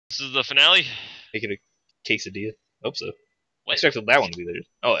This is the finale. Make it a quesadilla. Hope so. I What? expected that one to be there.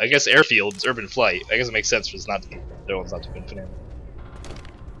 Oh, I guess airfields, urban flight. I guess it makes sense for this not to be. The other one's not to be infinite.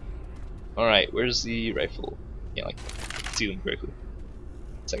 Alright, where's the rifle? Can't like see them correctly.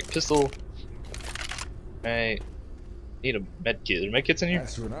 Second pistol. Alright. Need a med kit. Are there med kits in here?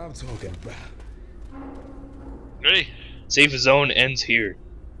 That's what I'm talking about. Ready? Safe zone ends here.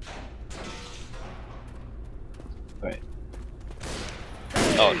 Alright.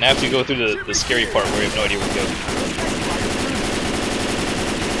 Oh, now if you go through the scary part where you have no idea where to go.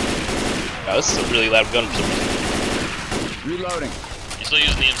 Wow, this is a really loud gun for some reason. Reloading. You still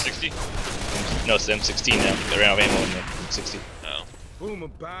using the M60? No, it's the M16 now. They ran out of ammo in the M60. Oh. Boom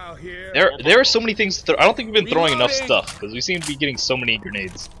about here. There are so many things to throw. I don't think we've been throwing enough stuff, because we seem to be getting so many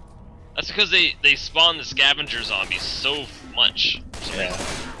grenades. That's because they spawn the scavenger zombies so much. Yeah.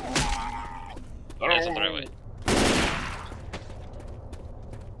 That's not the right way.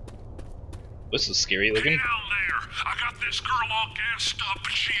 This is scary looking. Down there. I got this girl all gassed up,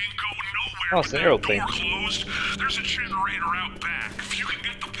 but she ain't going nowhere. Oh, it's an aeroplane. Door closed. There's a generator out back. If you can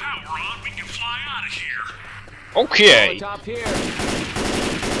get the power on, we can fly out of here. Okay. Top here.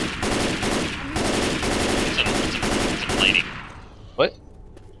 Some lighting. What?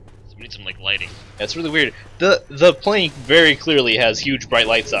 We need some like lighting. That's really weird. The plane very clearly has huge bright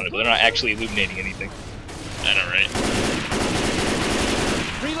lights on it, but they're not actually illuminating anything. I know, right?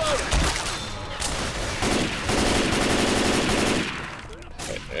 Reloading.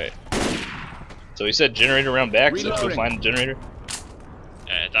 Alright. So he said generator around back, so let's go Reloading. find the generator.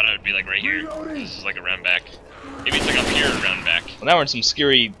 I thought it would be like right here. This is like around back. Maybe it's like up here around back. Well, now we're in some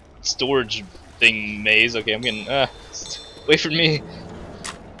scary storage thing maze. Okay, I'm getting wait for me.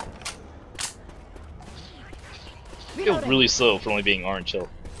 I feel really slow for only being Orange Hill.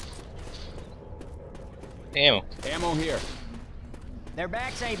 Ammo. Ammo here. Their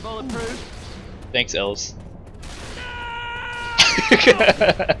backs ain't bulletproof. Thanks, Ellis. Get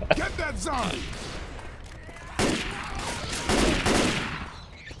that zombie.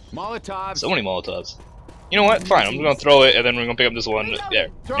 Molotovs. So many Molotovs. You know what? Fine, I'm gonna throw it, and then we're gonna pick up this one. There.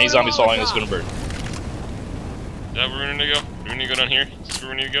 Any zombies following us is gonna burn. Is that where we're gonna go? Do we need to go down here? Is this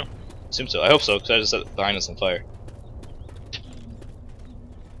where we need to go? Assume so. I hope so, because I just set it behind us on fire.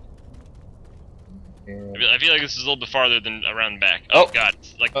 I feel like this is a little bit farther than around back. Oh. Oh god,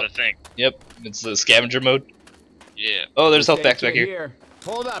 it's like the thing. Yep, it's the scavenger mode. Yeah. Oh, there's health Okay, packs back here.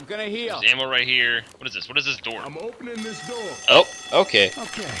 Hold up, gonna heal. There's ammo right here. What is this? What is this door? I'm opening this door. Oh, okay.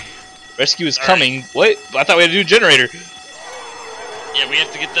 Okay. Rescue is All coming. What? I thought we had to do generator. Yeah, we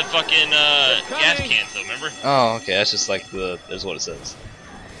have to get the fucking gas cans though, remember? Oh, okay. That's just like there's what it says.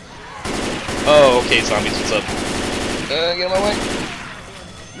 Oh, okay, zombies. What's up? Get out of my way.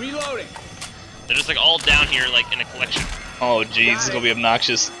 Reloading. They're just like all down here like in a collection. Oh, jeez, this is gonna be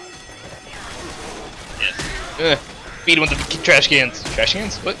obnoxious. Yes. Beat him with the trash cans. Trash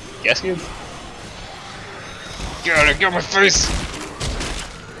cans? What? Gas cans? Get out of here, get out of my face!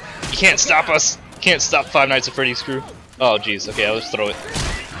 You can't stop us. You can't stop Five Nights at Freddy's crew. Oh, jeez. Okay, I'll just throw it.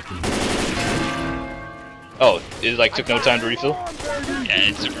 Oh, it like took no time to refill? Yeah,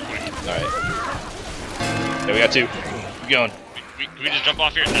 it's super quick. Alright. Okay, we got two. Keep going. Can we just jump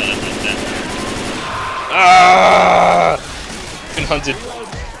off here? No, that's not that. Ah! Been hunted.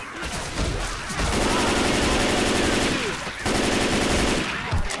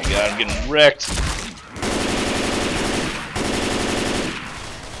 Oh my god, I'm getting wrecked.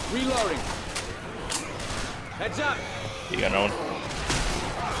 Reloading. Heads up. You got another one.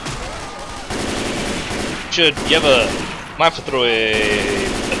 You have a might have to throw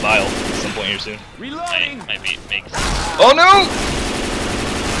a vial at some point here soon. Reloading. Might be make sense. Oh no!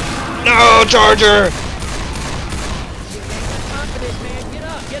 No, Charger! Confidence, man. Get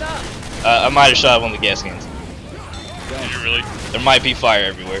up, get up. I might have shot one of the gas cans. Did you really? There might be fire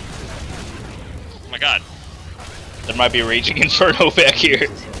everywhere. Oh my god. There might be a raging inferno back here.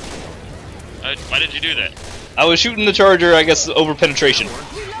 Why did you do that? I was shooting the Charger, I guess, over penetration.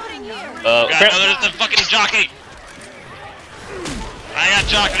 God, no, there's the fucking jockey! I got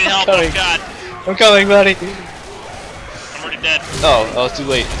jockey to help, Coming. oh god. I'm coming, buddy. I'm already dead. Oh, it's too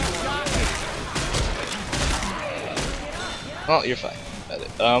late. Oh, you're fine. Got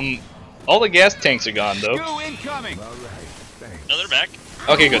it. All the gas tanks are gone, though. Goo incoming. No, they're back.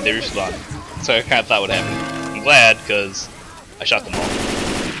 Okay, good, they respawned. So I kind of thought what happened. I'm glad, because I shot them all.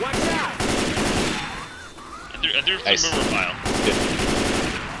 Watch out. I threw some Nice. boomer file. Good.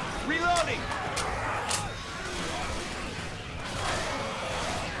 Reloading.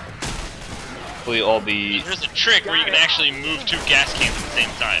 Hopefully all the... There's a trick where you can actually move two gas cans at the same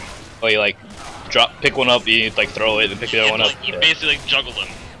time. Oh, you like, pick one up, you like throw it, and pick the other one up. You basically like juggle them.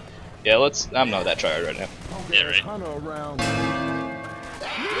 Yeah, let's. I'm not that tryhard right now. Yeah, right. Hunter around.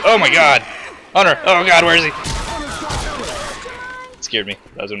 Oh my god! Hunter! Oh god, where is he? It scared me.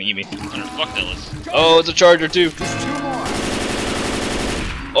 That was gonna eat me. Hunter, fuck Ellis. Oh, it's a charger too. Just 2 more.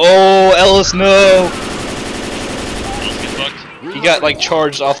 Oh, Ellis, no! Ellis get fucked. He got like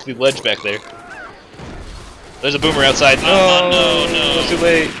charged off the ledge back there. There's a boomer outside. No, no, no. It's too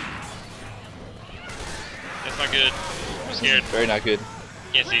late. That's not good. I'm scared. Very not good.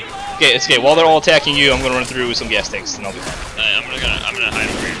 Can't see. Okay, it's okay. While they're all attacking you, I'm gonna run through with some gas tanks, and I'll be fine. I'm gonna hide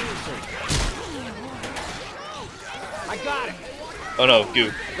over here. I got it. Oh no,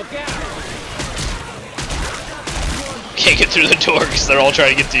 goo. Look out. Can't get through the door because they're all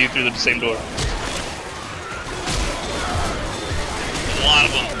trying to get to you through the same door. There's a lot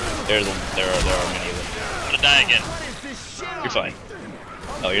of them. There are many of them. I'm gonna die again. You're fine.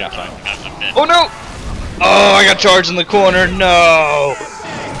 Oh, you're not fine. I'm dead. Oh no! Oh, I got charged in the corner. No!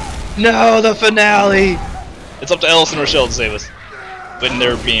 No, the finale! It's up to Ellis and Rochelle to save us. But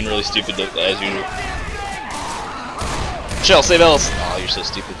they're being really stupid as usual. Rochelle, save Ellis! Oh, you're so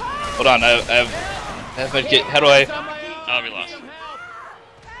stupid. Hold on, I have medkit. How do I? Oh, we lost.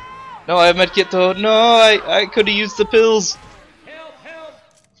 No, I have medkit though. No, I could have used the pills.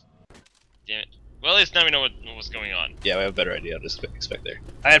 Damn it. Well, at least now we know what's going on. Yeah, I have a better idea. I'll just expect there.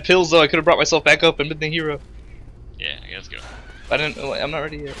 I had pills though. I could have brought myself back up and been the hero. Yeah, okay, let's go. I didn't. I'm not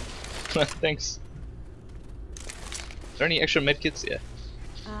ready yet. Thanks. Is there any extra medkits? Yeah.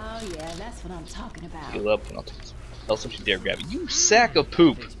 Oh yeah, that's what I'm talking about. Heal up and I'll take some. Else if you dare grab it. You sack of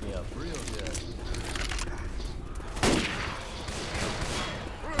poop.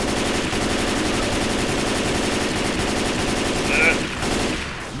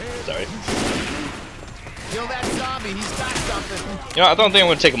 Sorry. Kill that zombie. He's got something. You know, I don't think I'm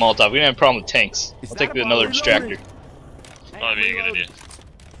gonna take a Molotov. We didn't have a problem with tanks. I'll take another distractor. That'd be a good idea.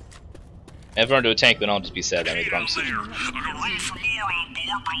 And if I run into a tank, then I'll just be sad that I made the wrong decision. I've got room for more on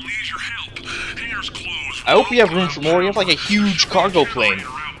board, but I'll need your help. Hangar's closed. I hope we have room for more. You have like a huge cargo plane.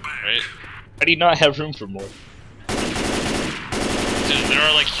 Around back. Right? How do you not have room for more? Dude, there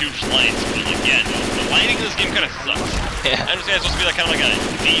are like huge lights, but like yeah, no, the lighting in this game kind of sucks. Yeah. I understand it's supposed to be like kind of like a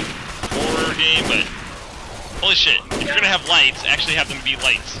deep horror game, but holy shit! If you're gonna have lights, actually have them be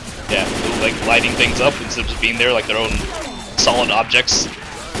lights. Yeah, like lighting things up instead of just being there like their own solid objects.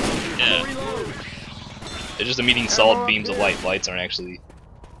 Yeah. They're just emitting solid beams of light. Lights aren't actually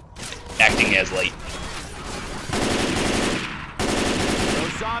acting as light.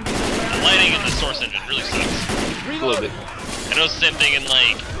 Those zombies are The wearing lighting in the Source engine really sucks. A little bit. I know it's the same thing in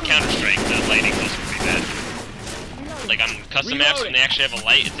like Counter-Strike. The lighting's also pretty bad. Like on custom maps, when they actually have a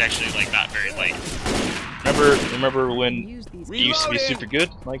light, it's actually like not very light. Remember when Use these. it used to be super good,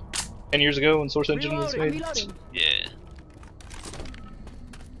 like 10 years ago when Source Engine was made? Yeah.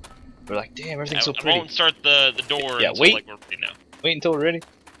 We're like, damn, everything's I so pretty. won't start the door Yeah, until wait. like we're ready now. Wait until we're ready.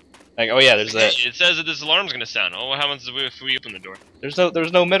 Like, oh yeah, there's that. It says that this alarm's gonna sound. Oh, what happens if we open the door? There's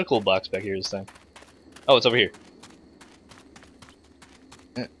no medical box back here this time. Oh, it's over here.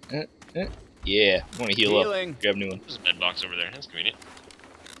 Yeah, I want to heal Healing. up. Grab a new one. There's a med box over there. That's convenient.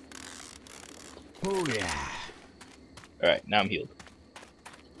 Oh yeah. All right, now I'm healed.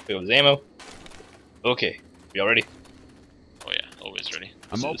 Pick up his ammo. Okay, y'all ready? Oh yeah, always ready.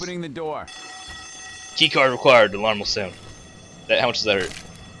 I'm This is- opening the door. Key card required. The alarm will sound. How much does that hurt?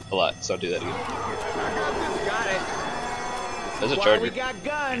 A lot. So I'll do that again. Got it. There's a Why charger. we got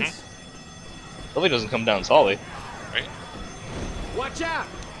guns. Hopefully it doesn't come down this hallway. Right? Watch out.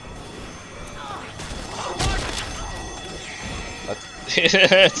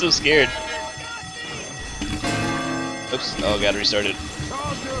 That's so scared. Oops. Oh, gotta restart it.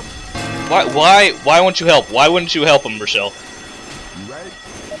 Why won't you help? Why wouldn't you help him, Rochelle? You ready?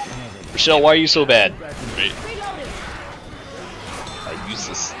 Rochelle, why are you so bad? Right. I use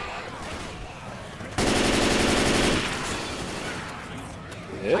this.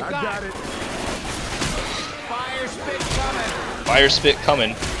 I Yep. got it. Fire spit coming. Fire spit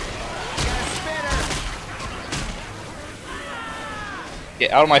coming. Got a spinner.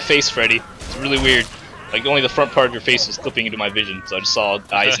 Get out of my face, Freddy. It's really weird. Like, only the front part of your face was clipping into my vision, so I just saw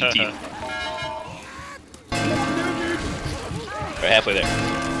eyes and teeth. Right, halfway there.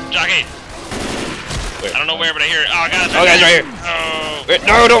 Jockey! Where? I don't know where, but I hear it. Oh, guys, Oh, guys, right here. Oh, Wait,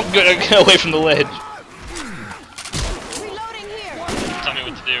 no, don't get away from the ledge. Reloading here. tell me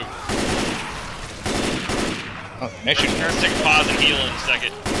what to do. Oh, next We're gonna take a pause and heal in a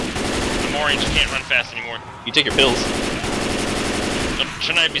second. I'm orange, you can't run fast anymore. you take your pills.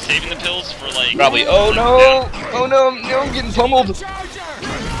 Shouldn't I be saving the pills for like... Probably. Oh no! Oh no! No, I'm getting pummeled.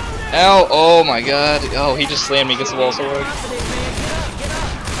 Ow! Oh my god! Oh, he just slammed me against the wall so hard.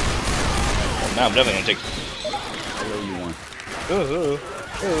 I'm definitely gonna take. I owe you one. Ooh.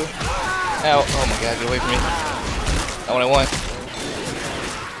 Ow! Oh my god, get away from me! Not what I want.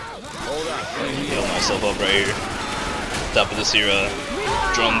 Hold up. Heal myself up right here. Top of this here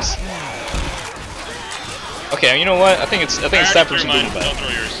drums. Okay, you know what? I think it's time for some mine. boomer Don't bile. throw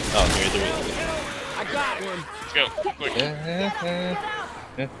yours. Oh, here, there we go. I got one. Let's go. Quick.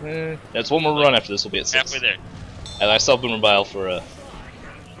 That's one more run after this. Will be at 6. Halfway there. And I still have boomer bile for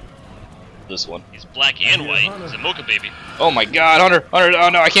this one. He's black and white. He's a mocha baby. Oh my god, Hunter! Hunter! Oh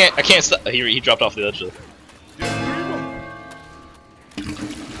no, I can't stop. He dropped off the edge.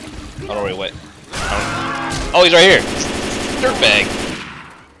 Oh, wait, wait. Oh, he's right here. Dirtbag.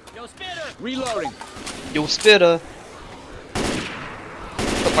 Yo, Spitter! Reloading. Yo, Spitter.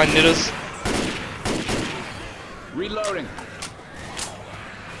 What's up, my knitters? Reloading.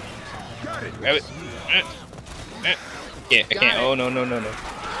 Grab it. I can't. Oh, no.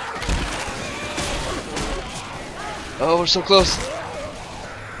 Oh, we're so close.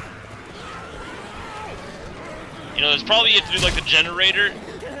 You know, there's probably you have to do like the generator,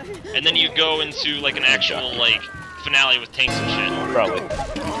 and then you go into like an actual like finale with tanks and shit. Probably.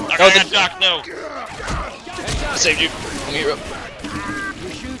 Okay, Doc, no. I saved you. I'm here. You're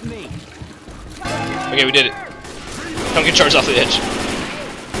shooting me. Okay, we did it. Don't get charged off the edge.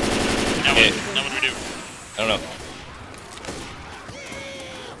 Now Okay. what do we do? I don't know.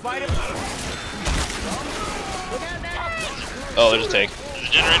 Fight him. Oh, there's a tank. Is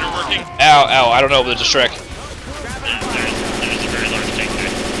the generator working? Ow. I don't know, but there's a Shrek. There's a very large tank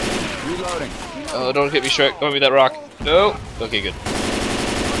there. Reloading. Oh, don't hit me, Shrek. Don't hit me that rock. No. Okay, good.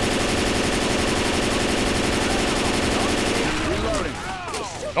 Reloading.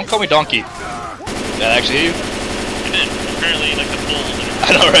 Don't call me donkey. That actually hit you? And then apparently like the bull. I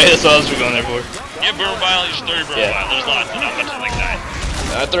know, right? That's what I was going there for. Yeah, burn bile. You should throw your burn Yeah. bile. There's lots, but not much to like die.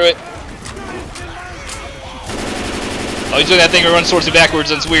 I threw it. Oh, he's doing that thing where he runs towards me backwards.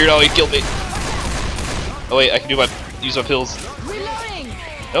 That's weird. Oh, he killed me. Oh wait, I can use my pills. Reloading.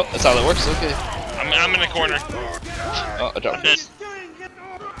 Nope, that's how that works. Okay. I'm in the corner. Oh, I dropped I'm dead. pills.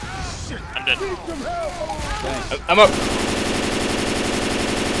 I'm dead. I'm up.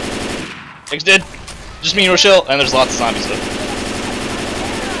 Thanks, dead. Just me and Rochelle, and there's lots of zombies though.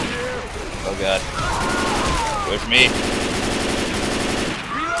 Oh god. Get away from me.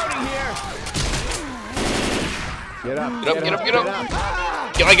 Reloading here. Get up. Get up.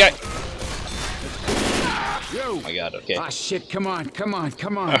 Get my guy. Yo. Oh my god, okay. Ah, shit. Come on.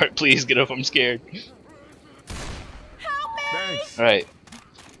 Alright, please get up, I'm scared. Thanks. Alright.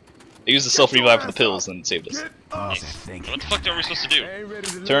 I used the self-revive for the pills and it saved us. Oh, that thing. What the fuck are we supposed to do?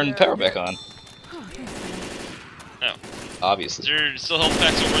 Turn power back on. Oh. Is Obviously. there still health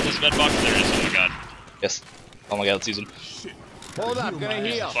packs over in this med box? There is. Oh my god. Yes. Oh my god, let's use them. Hold up. Gonna Use the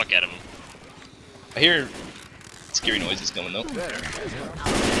heal. fuck out of him. I hear scary noises coming though. Turn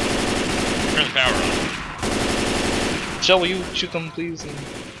the power on. Michelle, will you shoot them please? And...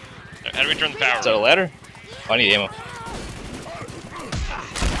 How do we turn the power Is that a on? ladder? Oh, I need ammo.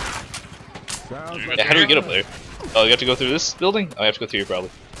 Yeah, how do we get up there? Oh, you have to go through this building? Oh, I have to go through here probably.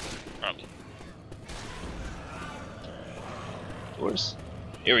 Probably. Doors.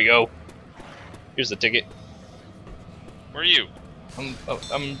 Here we go. Here's the ticket. Where are you? I'm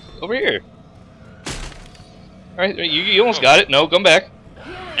over here. Alright, you almost got it. No, come back.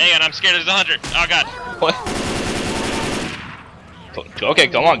 Hang on, I'm scared there's a hunter. Oh god. What? Okay,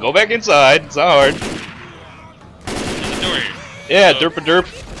 come on, go back inside. It's not hard. There's a door here. Yeah, So- derp.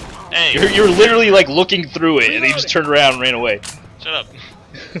 Hey, You're literally like looking through it, and he just turned around and ran away. shut up.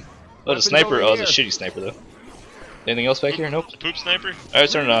 Oh, the sniper. Oh, it's a shitty sniper though. Anything else back here? Nope. The poop sniper? Alright,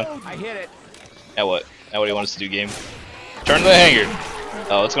 turn it on. I hit it. Now what? Now what do you want us to do, game? Turn the hanger.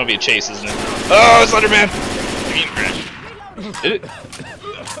 Oh, it's gonna be a chase, isn't it? Oh, Slenderman! The game crashed. Did it?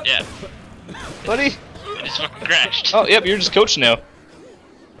 Yeah, Buddy? it just fucking crashed. Oh, yep, you're just coach now.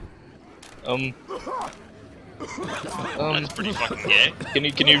 That's pretty fucking gay. Can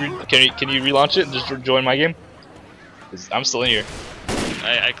you relaunch it and just join my game? 'Cause I'm still in here.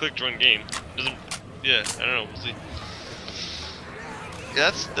 I clicked join game. Doesn't. Yeah, I don't know. We'll see.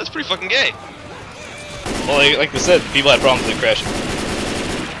 Yeah, that's pretty fucking gay. Well, like I said, people had problems with it crashing.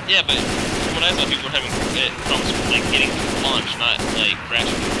 Yeah, but from what I saw, people were having problems with like getting to launch, not like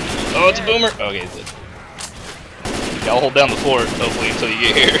crashing. Oh, it's a boomer. Okay, it's it. Yeah, I'll hold down the fort hopefully until you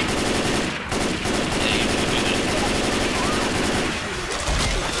get here. Yeah, you can do that.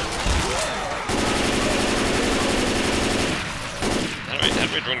 How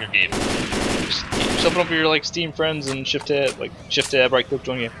do I join your game? Just open up your like Steam friends and shift tab, right click,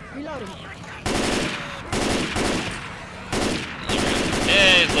 join game. Reloading.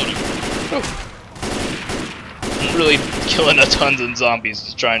 Hey, it's loading. Oh, really killing a tons of zombies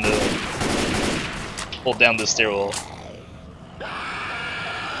just trying to hold down this stairwell.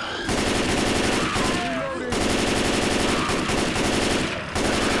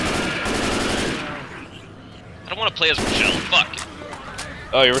 I don't want to play as Rochelle. Fuck.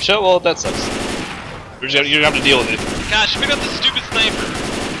 Oh, you're Rochelle? Well, that sucks. You're gonna have to deal with it. Gosh, pick up this stupid sniper.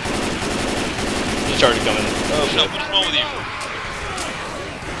 There's a charge coming. Oh, Rochelle, what's wrong with you?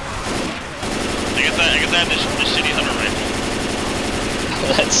 I guess I had this shitty hunter rifle.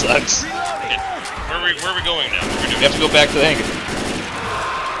 that sucks. Okay. Where are we going now? What are we doing? We have to go back to the hangar.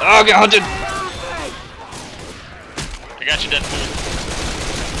 Oh, get hunted! I got you, Deadpool.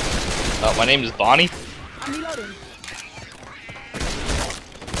 My name is Bonnie. I'm reloading.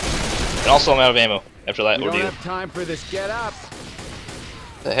 And also, I'm out of ammo after that We don't ordeal. have time for this. Get up.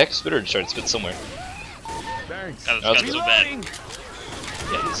 The heck? Spitter tried to spit somewhere. Thanks. God, this gun's so bad.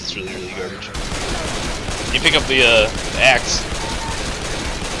 Yeah, this is really, really garbage. You pick up the axe.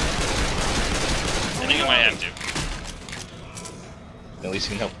 I think I might have to. At least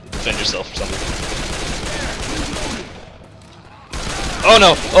you can help defend yourself or something. Oh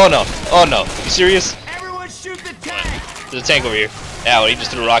no! Oh no! Oh no! You serious? Everyone shoot the tank. There's a tank over here. Ow, he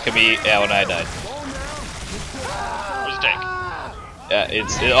just threw a rock at me. Ow, and I died. Where's the tank? Yeah,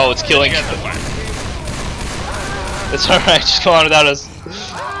 it's killing. You guys on fire. It's alright, just come on without us.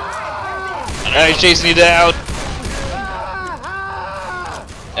 He's chasing you down.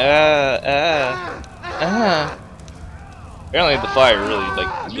 Apparently the fire really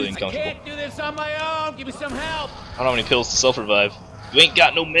is really I uncomfortable. can't do this on my own. Give me some help. I don't know how many pills to self-revive. You ain't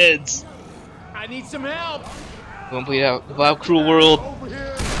got no meds. I need some help. Don't bleed out. Wow, cruel world. Over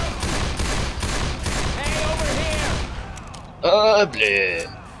here. Hey, over here.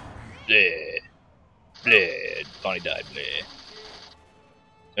 Bleh. Bleh. Bleh. Bonnie died. Bleh.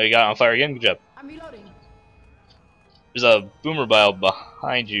 Oh, you got it on fire again? Good job. I'm reloading. There's a boomer bile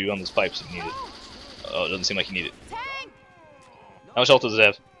behind you on those pipes if you need it. Oh, it doesn't seem like you need it. Tank! How much health does it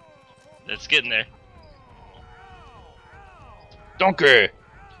have? It's getting there. Donkey!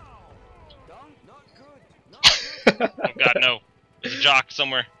 Oh god, no. There's a jock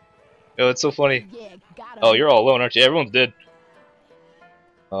somewhere. Oh, it's so funny. Yeah, got him. Oh, you're all alone, aren't you? Everyone's dead.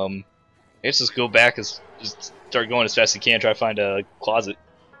 Let's just go back just start going as fast as you can, try to find a closet.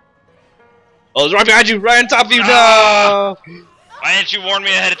 Oh, it's right behind you! Right on top of you! Ah! No! Why didn't you warn me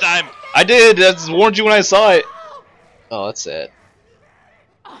ahead of time? I did! I just warned you when I saw it! Oh, that's sad.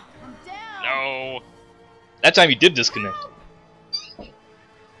 I'm down. No. That time you did disconnect.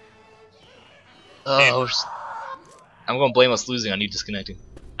 Oh, I'm gonna blame us losing on you disconnecting.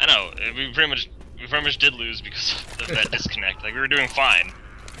 I know. We pretty much did lose because of that disconnect. Like we were doing fine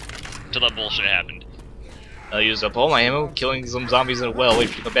until that bullshit happened. I used up all my ammo, killing some zombies in a well. Wait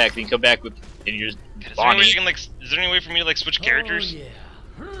for you to come back. Then you come back with and you're Is there any way Bonnie. you can like? Is there any way for me to like switch characters? Oh, yeah.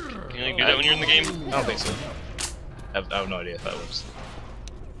 Can you like do that when you're in the game? I don't think so. I have no idea if that works.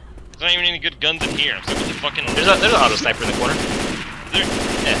 There's not even any good guns in here. I'm stuck with the fucking. There's an auto sniper in the corner. There,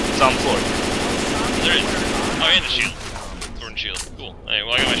 Yeah, it's on the floor. there is. Oh, and a shield. Sword and shield. Cool. Alright,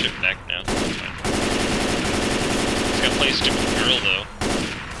 well I got my ship back now. That's fine. Just gotta play a stupid girl though.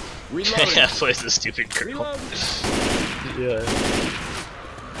 Reloading. Yeah, plays this stupid girl. Reloading. Yeah.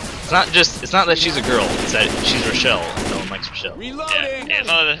 It's not that she's a girl, it's that she's Rochelle. No one likes Rochelle. Reloading. Yeah, it's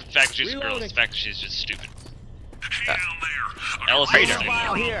not the fact that she's a girl, it's the fact that she's just stupid. Hey down there. Alice Are you Raider. ready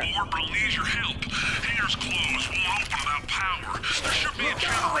File to here. board, but I'll need your help. Hangar's closed. Won't open without power. There should be a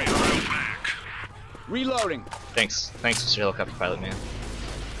generator out back. Reloading. Thanks, Mr. Helicopter Pilot, man.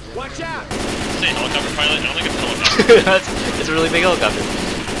 Watch out. Say helicopter pilot? I don't think it's a helicopter. It's a really big helicopter.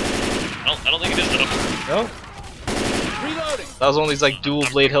 I don't think it is though. No? Reloading. That was one of these like dual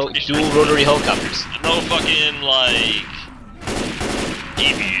rotary helicopters. No fucking like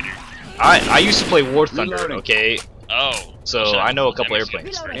aviator. I used to play War Thunder, Reloading. okay? Oh. So I know a couple That makes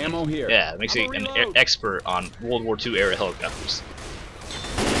airplanes. sense. Ammo here. Yeah, it makes you an expert on World War II era helicopters.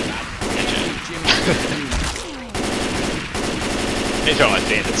 Anytime my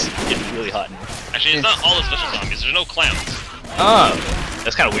fan, it's getting really hot in here. Actually, it's not all the special zombies. There's no clowns. Oh,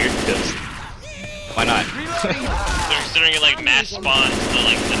 that's kind of weird because why not? They're considering it like mass spawns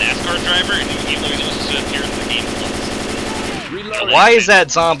the NASCAR driver, and he only supposed to appear in the game once. Reloading. Why is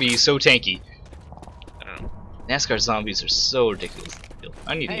that zombie so tanky? I don't know. NASCAR zombies are so ridiculous.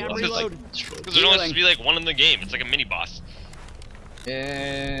 I need to Hey, get I'm one, like reloading. destroyed. Because there's only supposed to be like one in the game. It's like a mini boss.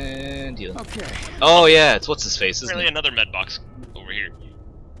 And deal. Okay. Oh yeah, it's what's his face, isn't Apparently it? another med box over here.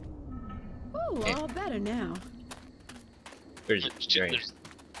 Ooh, all better now. Where's it? Right. There's-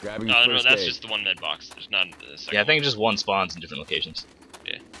 Grabbing No, first that's aid. just the one med box. There's not a second. Yeah, I think just one spawns in different locations.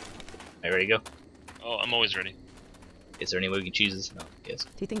 Yeah. Are you ready to go? Oh, I'm always ready. Is there any way we can choose this? No. Yes. Do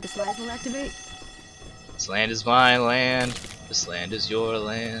you think the slides will activate? This land is my land. This land is your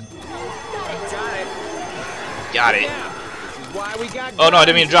land. Got it. Got it. Yeah. This is why we got Oh no, I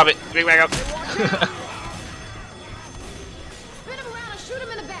didn't mean to drop it. Bring it back up. Spin him around and shoot him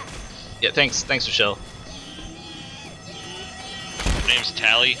in the back. Yeah, thanks, Rochelle. Her name's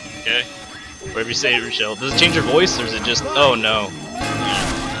Tally. Okay. Whatever you say, Rochelle. Does it change your voice, or is it just? Oh no.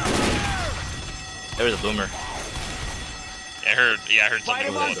 There was a boomer. I heard Fight something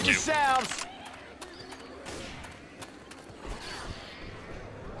amongst about too. yourselves.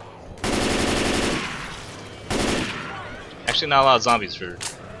 Actually, not a lot of zombies for.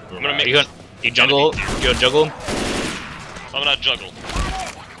 I'm gonna make. You jungle? You gonna juggle him? I'm gonna juggle. I'm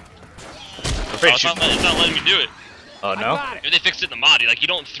afraid Oh, to shoot. it's not letting me do it. Oh I no? got it. Maybe they fixed it in the mod. Like you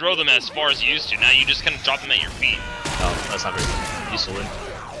don't throw them as far as you used to. Now you just kind of drop them at your feet. Oh, that's not very useful then.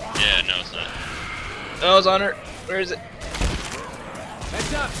 Yeah, no, it's not. Oh, it's on her. Where is it?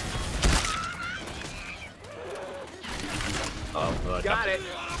 Heads up. Oh, Got it.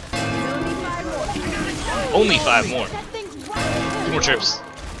 Only 5 more. That thing's right. 2 more trips.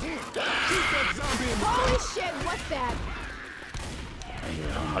 Holy shit, what's that?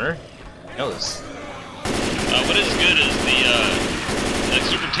 Hunter? I know this. What is good is the like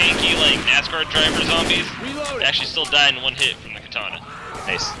super tanky like NASCAR driver zombies Reload. actually still die in 1 hit from the katana.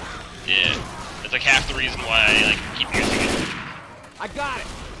 Nice. Yeah, that's like half the reason why I like keep using it. I got it.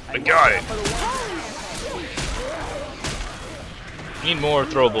 I got it. Need more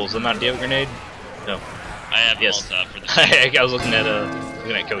throwables. I'm not. Do you have a grenade? No. I have Yes. Molotov for the I was looking at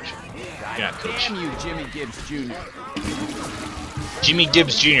Coach. You're not Coach. Damn you, Jimmy Gibbs Jr. Jimmy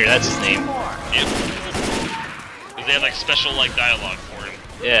Gibbs Jr. That's his name. Yep. Because they have like special like dialogue for him.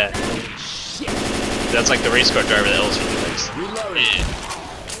 Yeah. Shit. That's like the race car driver that Ellis really likes. Reloading.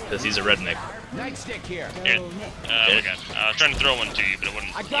 Yeah. Because he's a redneck. Nightstick here. Here. Oh my god. I was trying to throw one to you, but it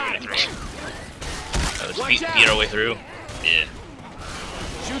wouldn't I let got me it. throw it. Just Watch beat out. our way through. Yeah.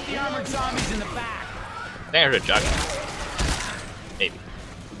 Shoot the armored zombies in the back. I think I heard a jockey. Maybe.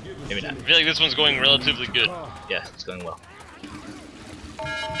 Maybe not. I feel like this one's going relatively good. Yeah, it's going well.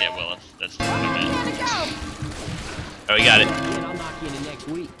 Yeah, well, that's not bad. Oh, we got it. And I'll knock you in the next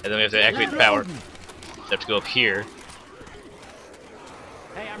week. And then we have to activate the power. We have to go up here.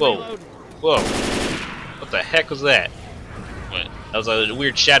 Hey, I'm Whoa. reloading. Whoa. What the heck was that? What? That was a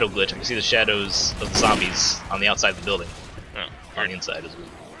weird shadow glitch. I can see the shadows of the zombies on the outside of the building. Oh, On the inside as well.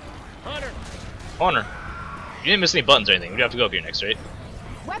 Hunter. Honor. You didn't miss any buttons or anything. We have to go up here next, right?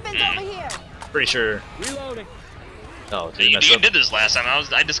 Weapons over here. Pretty sure. Reloading. Oh, did you You, mess you up? did this last time.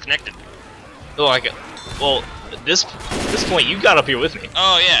 I disconnected. Oh, I got. Well, at this point, you got up here with me.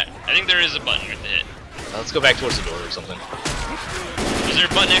 Oh yeah, I think there is a button with it. Let's go back towards the door or something. Was there a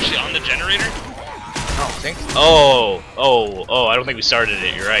button actually on the generator? I don't think. Oh, I don't think we started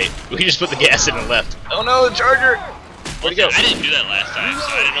it. You're right. We just put the gas in and left. Oh no, the charger! Where'd it go? I didn't do that last time, so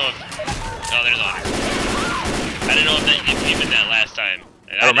I didn't know if. Oh, there's Honor. I didn't know if you did that last time.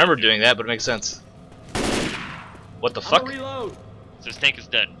 I don't remember doing that, but it makes sense. What the fuck? Reload. So this tank is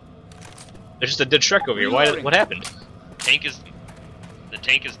dead. There's just a dead Shrek over here. Why? What happened? The tank is dead.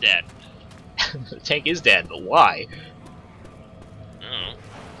 The tank is dead, but why? Oh.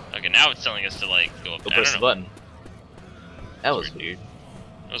 Okay, now it's telling us to like go up. Go I press the don't know. button. That was weird.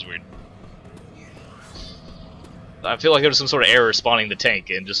 That was weird. I feel like there was some sort of error spawning the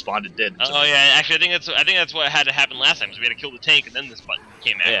tank and just spawned it dead. Oh yeah, actually I think that's what had to happen last time. So we had to kill the tank and then this button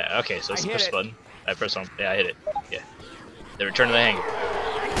came out. Yeah, okay, so it's I the hit push it. button. I pressed on. Yeah, I hit it. Yeah. Then return to the hangar.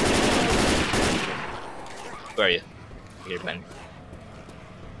 Where are you? Here, Ben.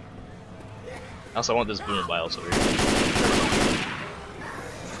 Also, I want this boomer bios over here.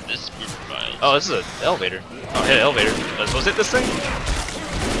 This group of files. Oh, this is an elevator. Oh, hit an elevator. Was I supposed to hit this thing?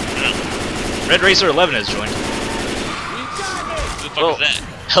 Red Racer 11 has joined. Who the fuck Oh. is that?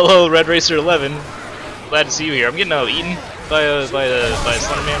 Hello, Red Racer 11. Glad to see you here. I'm getting eaten by a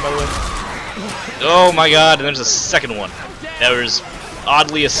Slender Man, by the way. Oh my god, and there's a second one. There was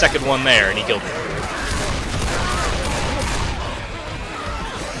oddly a second one there, and he killed me.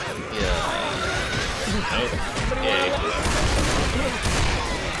 Yeah. Nope. Yay.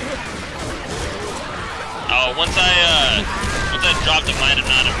 Oh, once I dropped it, might have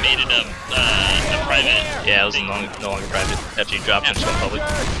not have made it up a private. Yeah, it was no longer private after you dropped it, just went public.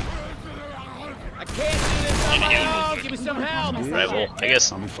 I can't do this on my own. Give me some help. Right, well, I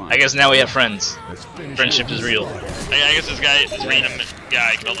guess now we have friends. Friendship is real. I guess this random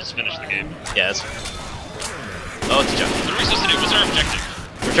guy can just finish the game. Yeah, that's. Oh, it's a jump. What are we supposed to do? What's our objective?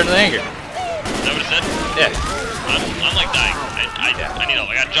 Return to the hangar. Is that what it said? Yeah. I'm like dying. I need help.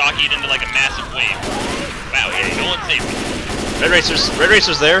 I got jockeyed into like a massive wave. Wow, yeah, no one saved me. Red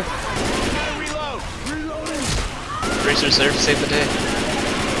Racer's there. Gotta reload. Red Racer's there to save the day.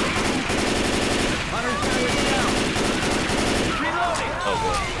 Hunter's gunner's down. Reloading. Oh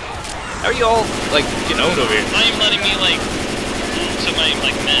boy. How are you all like getting owned over here? It's not even letting me like move to my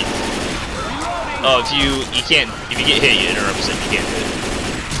like meds. Oh, if you get hit, you interrupt it. You can't hit.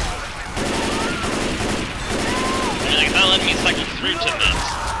 I mean, like, it's not letting me cycle through to meds.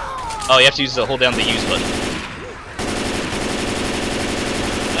 Oh, you have to hold down the use button.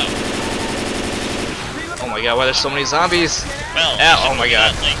 Oh my god, why there's so many zombies? Well, Ow, oh my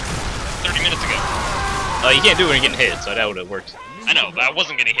god. Like 30 minutes ago. You can't do it when you're getting hit, so that would have worked. I know, but I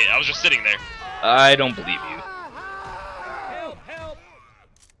wasn't getting hit. I was just sitting there. I don't believe you. Help! Help!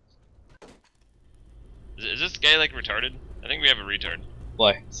 Is this guy like retarded? I think we have a retard.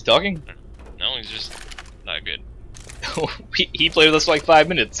 Why? Is he talking? No, he's just not good. he played with us for like 5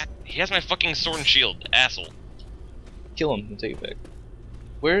 minutes. He has my fucking sword and shield, asshole. Kill him and take it back.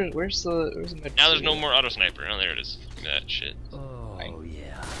 Where's the med? Now there's no more auto sniper. Oh, there it is. Look at that shit. Oh,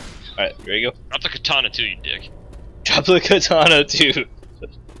 yeah. Alright, there you go. Drop the katana too, you dick. Drop the katana too.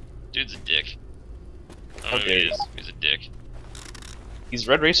 Dude's a dick. I don't know who Okay. he is. He's a dick. He's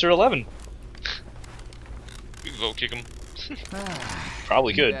Red Racer 11. We can vote kick him.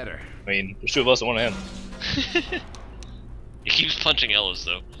 Probably could. Better. I mean, there's 2 of us and 1 of him. He keeps punching Ellis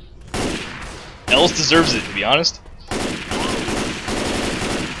though. Ellis deserves it, to be honest.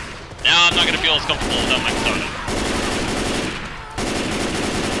 Now I'm not gonna feel as comfortable without my katana.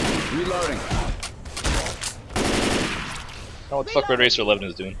 Reloading. Oh, what the fuck Red Racer 11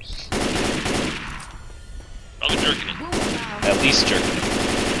 is doing? Probably jerking it. At least jerking.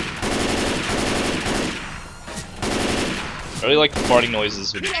 I really like the farting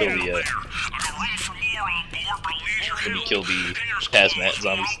noises when you kill the A room for more on board, but Leisure when you Hill. kill the Hangar's hazmat closed and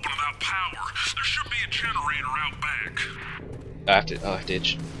zombies. open without power. There should be a generator out back. I have to. Oh, I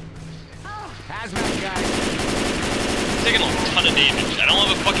ditch. Hazmat guys. I'm taking a ton of damage. I don't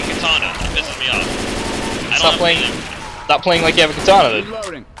have a fucking katana. It pisses me off. I don't Stop have playing. anything. Stop playing like you have a katana. Then.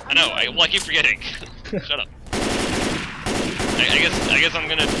 Reloading. I know. I keep forgetting. Shut up. I guess I'm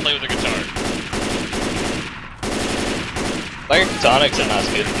gonna play with a guitar. Like a katana, except not as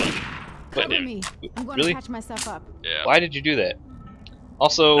good. But Cover me. I'm going Really? to patch myself up. yeah. Why did you do that?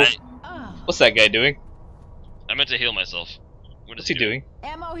 Also, I what's that guy doing? meant to heal myself. What What's is he doing?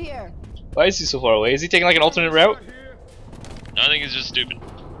 Ammo here. Why is he so far away? Is he taking like an alternate route? No, I think he's just stupid.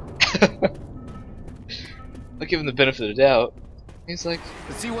 I'll give him the benefit of the doubt. He's like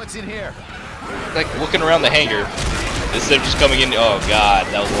Let's see what's in here. looking around the hangar instead of just coming in. Oh god,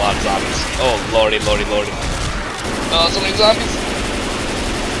 that was a lot of zombies. Oh lordy, lordy, lordy. Oh, so many zombies.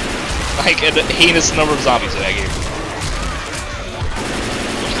 Like a heinous number of zombies in that game.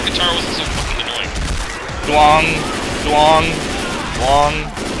 Wish the guitar wasn't so fucking annoying. Dwong, dwong, dwong.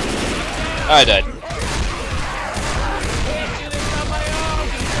 I died.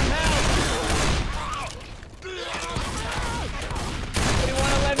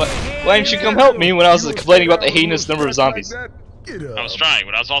 Why didn't you come help me when I was complaining about the heinous number of zombies? I was trying,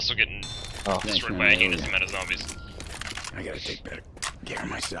 but I was also getting Oh. destroyed by a heinous amount of zombies. I gotta take better care of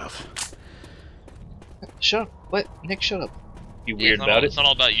myself. Shut up. What? Nick, shut up. You Yeah, weird it's not about all, it? It's not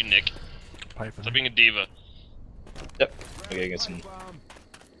all about you, Nick. Stop being a diva. Yep. I gotta get some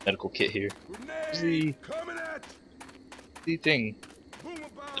medical kit here. Where's the thing?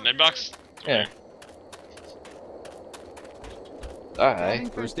 The med box? Yeah.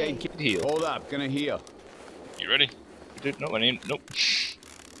 Alright. First aid kit. Heal. Hold up. Gonna heal. You ready? Dude, no, I didn't. Nope.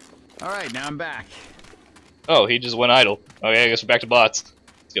 All right, now I'm back. Oh, he just went idle. Okay, I guess we're back to bots.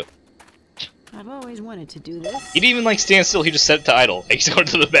 Let's go. I've always wanted to do this. He didn't even like stand still. He just set it to idle. Like he's going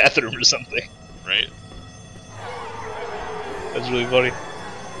to the bathroom or something. Right? That's really funny.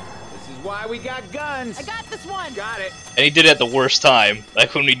 This is why we got guns. I got this one. Got it. And he did it at the worst time,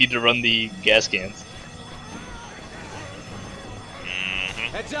 like when we need to run the gas cans.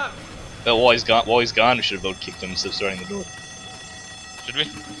 Heads up. While he's gone, we should have both kicked him instead of starting the door. Should we?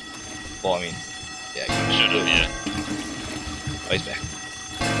 Well, I mean, yeah, you Should have, yeah. Oh, he's back.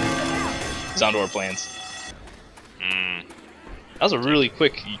 It's onto our plans. Mm. That was a really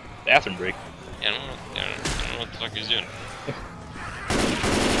quick bathroom break. Yeah, I don't know what the fuck he's doing.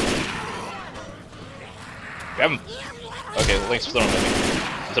 Grab him. Okay, well, thanks for throwing him at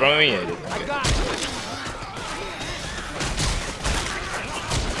me. Throw him at me? Yeah, I did. I Okay. got it.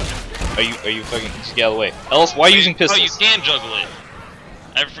 Are you fucking just get out of the way? Ellis, why are you using pistols? Oh, you can juggle it.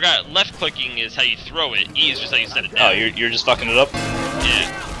 I forgot. Left clicking is how you throw it. E is just how you set it down. Oh, you're just fucking it up?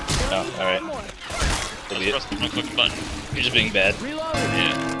 Yeah. Oh, alright. Just press the one clicking button. You're just being bad. Reload.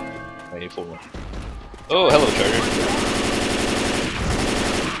 Yeah. I need 4-1. Oh, hello, Charger.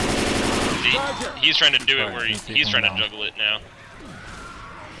 See, he's trying to do it where he's trying to juggle it now.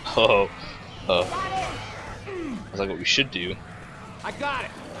 Oh. That's like what we should do. I got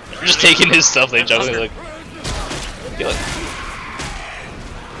it. We're just taking his stuff, they juggle it like... Kill it.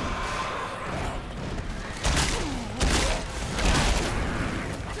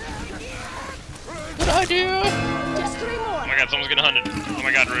 Good idea! Just 3 more. Oh my god, someone's getting hunted. Oh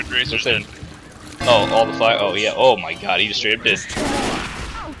my god, Road Racer's What's dead. in? Oh, all the fire. Oh, yeah. Oh my god, he just straight up did. He's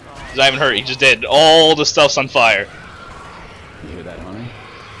not even hurt, he just did. All the stuff's on fire. You hear that, honey?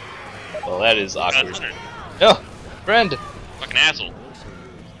 Well, that is God, awkward. Hunter. Oh, friend! Fucking asshole.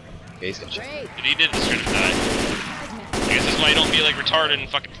 Okay, he's got you. Great. Dude, he did just straight up die. I guess this is why you don't be like retarded and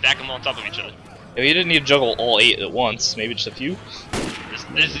fucking stack them on top of each other. Yeah, you didn't need to juggle all 8 at once, maybe just a few.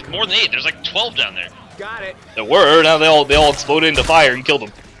 There's more than 8, there's like 12 down there. Got it. There were, now they all exploded into fire and killed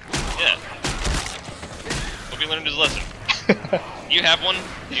them. Yeah. Hope he learned his lesson. You have one?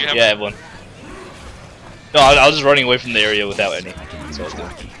 Do you have Yeah, I have one. No, I was just running away from the area without any. That's what I was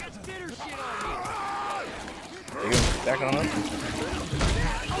doing. There you go, back on up.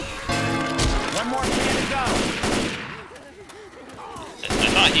 One more can to go. I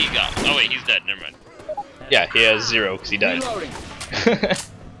thought he got. Oh wait, he's dead. Never mind. Yeah, he has 0 because he died. Reloading.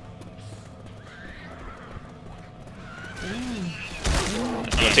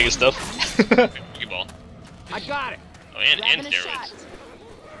 You wanna take his stuff? Pokeball. I got it. Oh, and Grabbing a steroids. shot.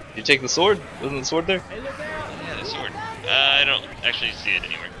 You take the sword? Wasn't the sword there? Yeah, the sword. I don't actually see it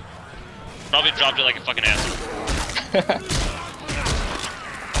anywhere. Probably dropped it like a fucking asshole.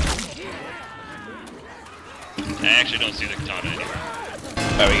 I actually don't see the katana anywhere.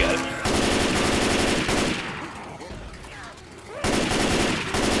 Alright, we got it.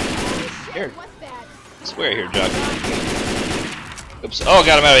 Here, What's that? square here, Jock. Oops. Oh,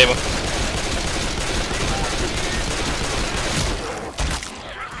 got him out of ammo.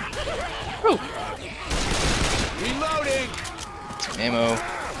 Reloading. Ammo.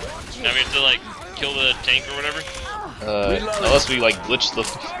 Now we have to like kill the tank or whatever. Unless we like glitch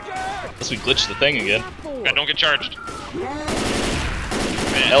the thing again. God, don't get charged.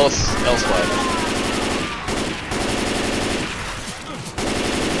 Man, Ellis flag.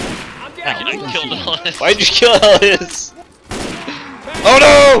 I killed all this. Why'd you kill Ellis? Oh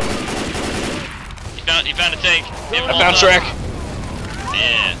no! He found a tank. I found Shrek.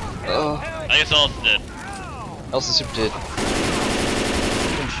 Yeah. Oh, I guess all is dead. Ellis is super dead.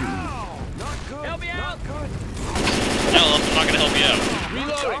 Help me out! No, I'm not gonna help you out.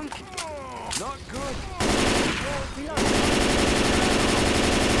 Reloading.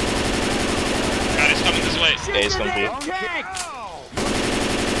 God, he's coming this way. Yeah, he's coming for you. Tank.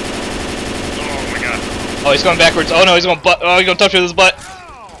 Oh my god. Oh, he's going backwards. Oh no, he's going butt. Oh, he's going to touch with his butt.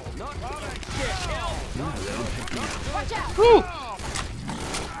 Woo!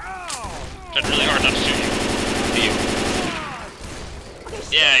 Tried really hard not to shoot you. You.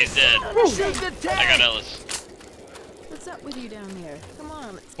 Yeah, he's dead. Shoot the tank. I got Ellis. What's up with you down there? Come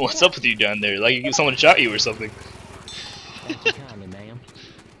on. Let's What's up with you down there? Like someone shot you or something. Kindly, ma'am.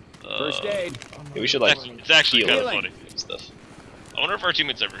 First aid. Yeah, we should like It's actually kind of heal funny. and stuff. I wonder if our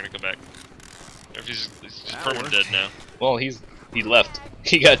teammate's ever gonna come back. Or if he's just permanent dead now. Well, he left.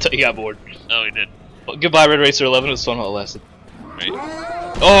 He got bored. Oh, he did. Well, goodbye, Red Racer 11. It was fun while it lasted. Right.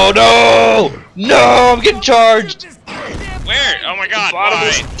 Oh no! No, I'm getting charged. Where? Oh my god, Bottom of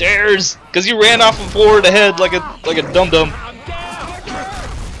why? the stairs. Cause you ran off and forward ahead like a dum dum.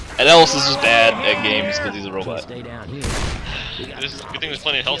 And Ellis is just bad at games because he's a robot. Stay down here. Good thing there's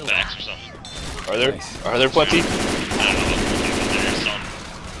plenty of health packs or something. Are there? Are there plenty? I don't know. There's some.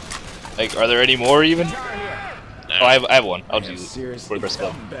 Like, are there any more even? No. Oh, I have one. I'll just use it for Seriously, the rest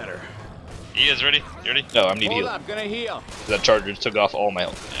of them. better. You guys ready? You ready? No, I'm need Hold heal. up, gonna heal. That charger took off all my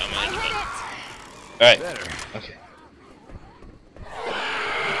health. Yeah, I'm gonna hit Alright. Better. Okay. you.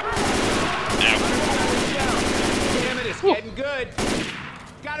 Ow. Damn it, it's getting good.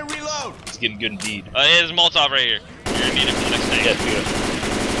 Gotta reload. It's getting good indeed. Yeah, there's a Molotov right here. You're gonna need it for the next tank. Yeah, beautiful.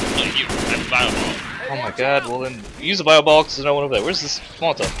 Oh, you. That's Fireball. Oh my god, well then, use a bio ball because there's no one over there. Where's this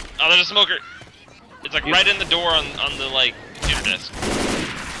Molotov? Oh, there's a smoker. It's like right in the door on the like computer desk.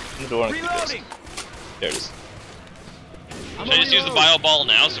 In the door on the desk. Reloading. There it is. Should I just use the bio ball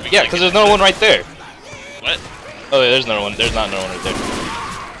now so we can Yeah, like, because get there's no one right there. What? Oh, yeah, there's another one. There's not another one right there.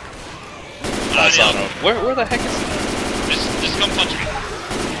 I saw no. another one. Where the heck is he? Just come punch me.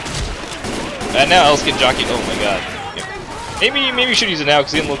 And now Ellis getting jockeyed. Oh my god. Yeah. Maybe you should use it now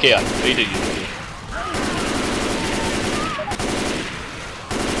because he didn't look chaotic. But he did use it.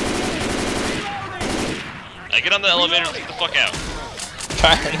 Get on the elevator and get the fuck out.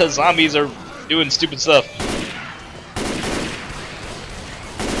 The zombies are doing stupid stuff.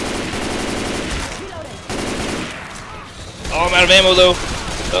 Oh, I'm out of ammo though.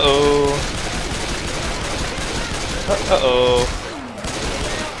 Uh-oh. Uh-oh.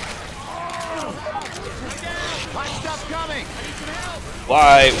 Hot stuff coming.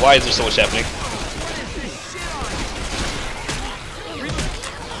 Why? Why is there so much happening?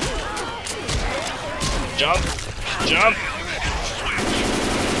 Jump! Jump!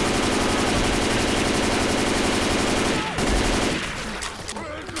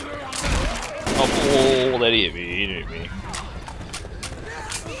 Oh, that hit me. He hit me.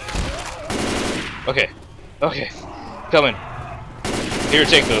 Okay. Okay. Coming. Here,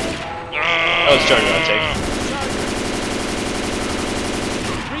 take the. Oh, it's Charger on take.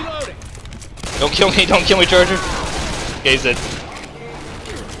 Reloading. Don't kill me, don't kill me, Charger. Okay, he's dead.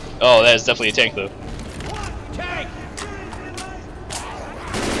 Oh, that is definitely a tank, though. Tank.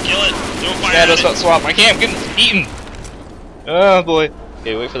 Kill it. Don't fire Yeah, at that's it. not swap. I can't, I'm getting eaten. Oh, boy.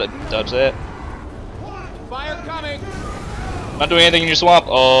 Okay, wait for that. Dodge that. Fire coming. Not doing anything in your swamp.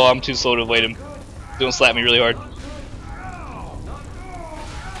 Oh, I'm too slow to avoid him. Don't slap me really hard.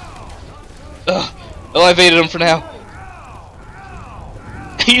 Ugh. Oh, I evaded him for now.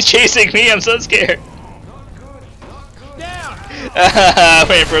 He's chasing me. I'm so scared. Down.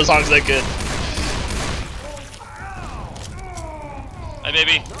 Waiting for as long as I could. Hi,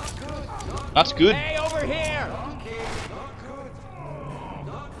 baby. That's good. Hey, over here.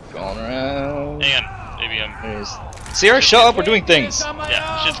 Going around. Hang on. Maybe I'm. There's... Sierra, shut up. We're doing things.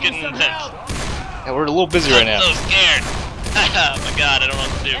 Yeah, shit's getting intense. Yeah, we're a little busy right I'm now. so scared. Oh my god, I don't know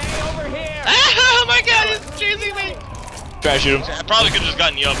what to do. Hey, over here. Oh my god, he's chasing me. Try to shoot him. I probably could have just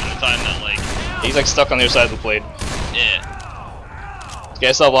gotten you up in the time that, like, He's like stuck on the other side of the blade. yeah. Okay,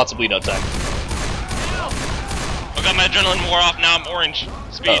 I still have lots of bleed out time. I got my adrenaline wore off, now I'm orange.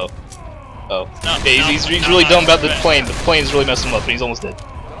 Speed. Uh oh. Oh. No, Okay, no, he's no, really no, dumb about the no. plane. The plane's really messing him up, and he's almost dead.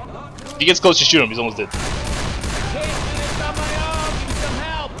 If he gets close to shoot him, he's almost dead. Can't do this on my own. Need some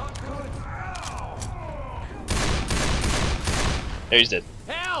help. There, he's dead.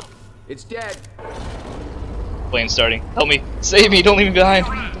 Help. It's dead. Plane's starting. Help me. Save me. Don't leave me behind.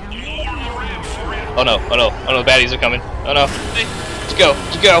 Oh no. Oh no. Oh no. The baddies are coming. Oh no. Let's go.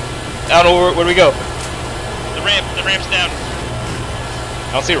 Let's go. I don't know where do we go? The ramp's down. I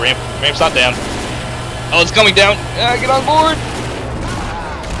don't see a ramp. Ramp's not down. Oh, it's coming down. Get on board.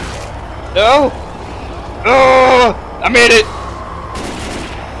 No. Oh, I made it.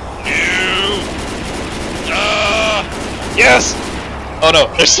 Yes. Oh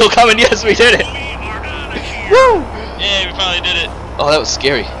no, they're still coming. Yes, we did it. Woo. Yeah, we finally did it. Oh, that was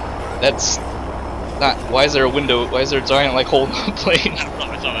scary. That's not. Why is there a window? Why is there a giant like hole in the plane? I don't know,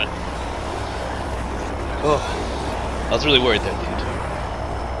 I saw that. Oh, I was really worried there, dude.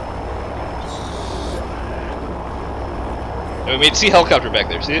 And we made see helicopter back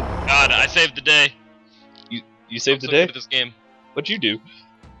there. See it? God, I saved the day. You saved the I'm so good day. at this game. What'd you do?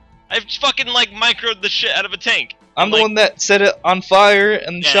 I fucking like microed the shit out of a tank. I'm the Like, one that set it on fire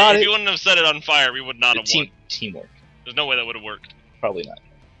and yeah, shot if it. you wouldn't have set it on fire, we would not have won. Teamwork. There's no way that would have worked. Probably not.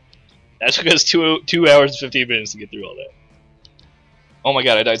 That took us 2 hours and 15 minutes to get through all that. Oh my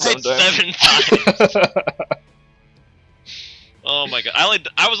god, I died 7 times. 7 times. Oh my god.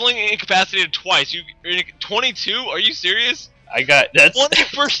 I was only incapacitated twice. You 22? Are you serious? I got that's 20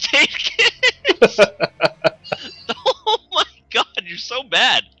 first aid kits. Oh my god, you're so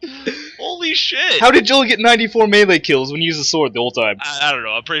bad. Holy shit. How did Joel get 94 melee kills when you use a sword the whole time? I don't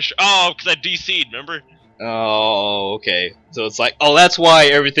know. I'm pretty sure. Oh, because I DC'd, remember? Oh, okay. So it's like, oh, that's why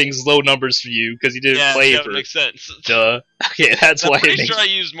everything's low numbers for you because you didn't Yeah, play that for. makes sense. Duh. Okay, that's why. I'm pretty It makes, sure I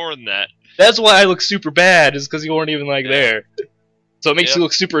used more than that. that's why I look super bad is because you weren't even like Yeah. there. So it makes Yep. you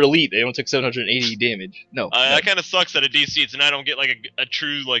look super elite. They only took 780 damage. No. no. That kind of sucks that I DC'd, and I don't get like a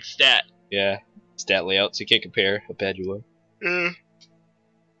true like stat. Yeah. Stat layout, so you can't compare how bad you are.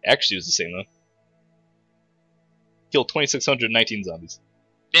 Actually, it was the same though. Killed 2,619 zombies.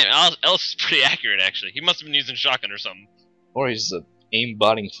 Damn, Ellis is pretty accurate actually. He must have been using shotgun or something. Or he's just a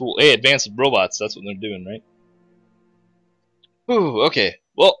aim-botting fool. Hey, advanced robots, that's what they're doing, right? Ooh, okay.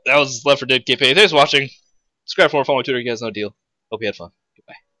 Well, that was Left 4 Dead Campaign. Thanks for watching. Subscribe for more, follow my Twitter, you guys know the deal. Hope you had fun.